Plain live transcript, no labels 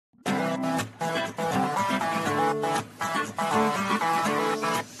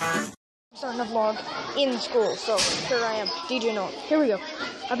vlog in school. So here I am, DJ Noah. Here we go.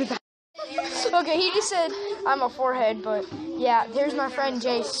 I'll be back. Okay, he just said I'm a forehead, but yeah, here's my friend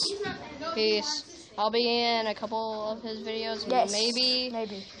Jace. Peace. I'll be in a couple of his videos. Yes, Maybe.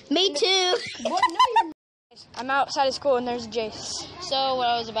 Me too. What? No, you're... I'm outside of school and there's Jace. So what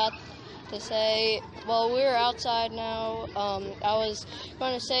I was about to say, well, we're outside now. I was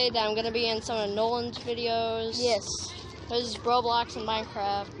going to say that I'm going to be in some of Nolan's videos. Yes. There's Roblox and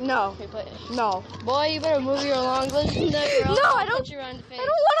Minecraft. No. No. Boy, you better move your long lizard neck or else No, I'll I don't. punch you around the face. I don't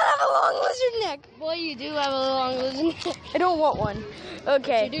want to have a long lizard neck. Boy, you do have a long lizard neck. I don't want one.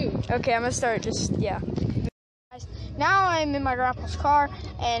 Okay. Yes, you do. Okay, I'm gonna start. Just yeah. Now I'm in my grandpa's car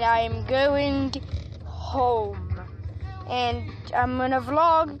and I'm going home. And I'm gonna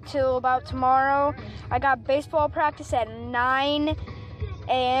vlog till about tomorrow. I got baseball practice at 9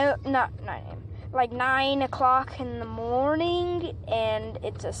 a.m. Not 9 a.m. Like 9 o'clock in the morning, and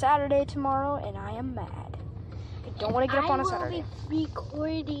it's a Saturday tomorrow, and I am mad. I don't want to get up on a Saturday. I will be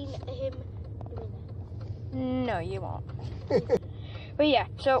recording him. No, you won't. But yeah,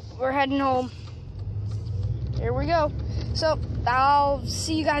 so we're heading home. Here we go. So I'll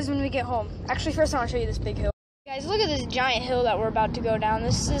see you guys when we get home. Actually, first I want to show you this big hill. Guys, look at this giant hill that we're about to go down.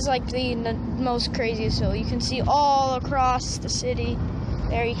 This is like the most craziest hill. You can see all across the city.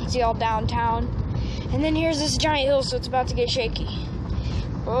 There, you can see all downtown. And then here's this giant hill, so it's about to get shaky.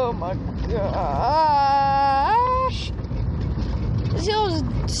 Oh my gosh. This hill is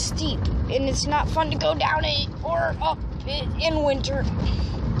steep, and it's not fun to go down it or up it in winter.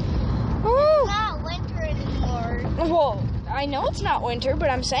 It's not winter anymore. Well, I know it's not winter, but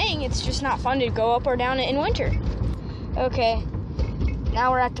I'm saying it's just not fun to go up or down it in winter. Okay,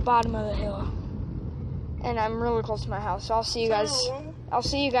 now we're at the bottom of the hill, and I'm really close to my house. So I'll see you guys. I'll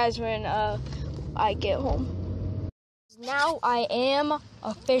see you guys when I get home. Now I am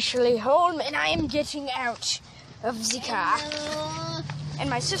officially home, and I am getting out of the car. And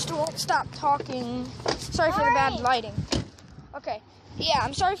my sister won't stop talking. Sorry for the bad lighting. Okay. Yeah,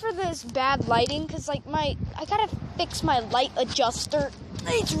 I'm sorry for this bad lighting, because like I gotta fix my light adjuster.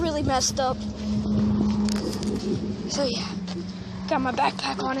 It's really messed up. So yeah, got my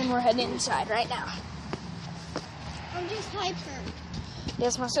backpack on and we're heading inside right now. I'm just hyper.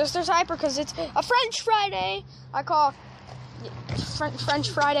 Yes, my sister's hyper because it's a French Friday. I call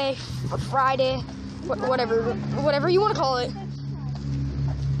French Friday, whatever you want to call it.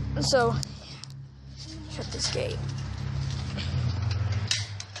 So, shut this gate.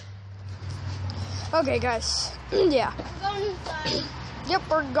 Okay, guys. Yeah. I'm going inside. Yep,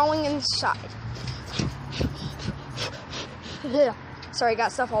 we're going inside. Yeah. Sorry, I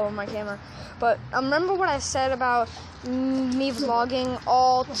got stuff all over my camera. But remember what I said about me vlogging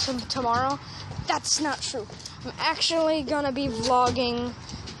all tomorrow? That's not true. I'm actually gonna be vlogging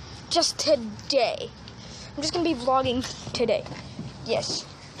just today. I'm just gonna be vlogging today. Yes.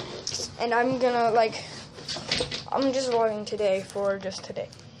 And I'm just vlogging today for just today.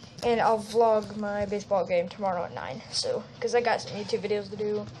 And I'll vlog my baseball game tomorrow at 9. So, because I got some YouTube videos to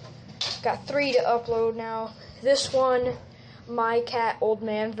do. Got 3 to upload now. This one, My Cat Old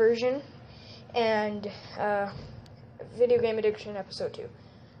Man version. And Video Game Addiction episode 2.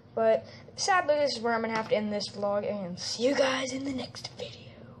 But sadly, this is where I'm going to have to end this vlog. And see you guys in the next video.